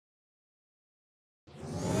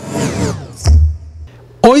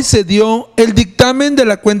Hoy se dio el dictamen de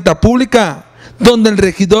la cuenta pública, donde el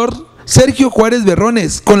regidor Sergio Juárez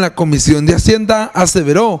Berrones, con la Comisión de Hacienda,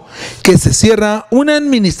 aseveró que se cierra una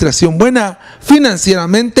administración buena,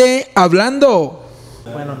 financieramente hablando.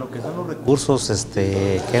 Bueno, lo que son los recursos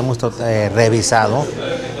que hemos revisado,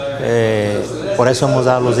 por eso hemos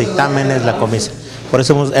dado los dictámenes, por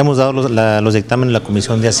eso hemos dado los dictámenes a la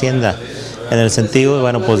Comisión de Hacienda, en el sentido,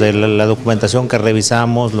 bueno, pues de la documentación que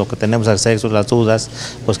revisamos, lo que tenemos acceso, las dudas,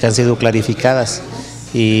 pues que han sido clarificadas.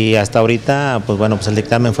 Y hasta ahorita, pues bueno, pues el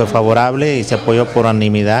dictamen fue favorable y se apoyó por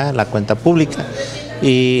unanimidad la cuenta pública.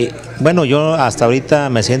 Y bueno, yo hasta ahorita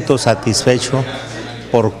me siento satisfecho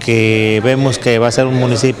porque vemos que va a ser un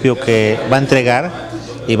municipio que va a entregar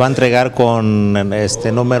y va a entregar con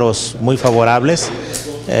números muy favorables.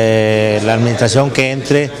 La administración que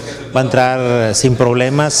entre va a entrar sin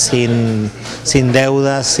problemas, sin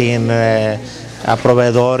deudas, sin a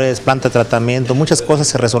proveedores, planta de tratamiento, muchas cosas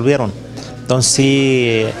se resolvieron. Entonces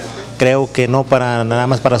sí, creo que no para nada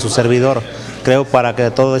más para su servidor, creo para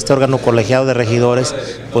que todo este órgano colegiado de regidores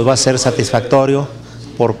pues va a ser satisfactorio,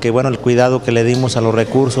 porque bueno, el cuidado que le dimos a los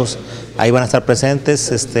recursos, ahí van a estar presentes,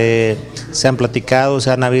 se han platicado,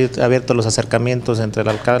 se han abierto los acercamientos entre el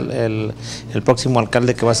alcalde, el próximo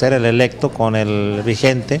alcalde que va a ser el electo con el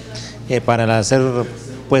vigente, para hacer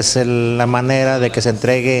pues la manera de que se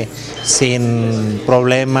entregue sin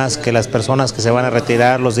problemas, que las personas que se van a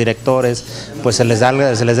retirar, los directores, pues se les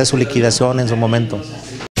dé su liquidación en su momento.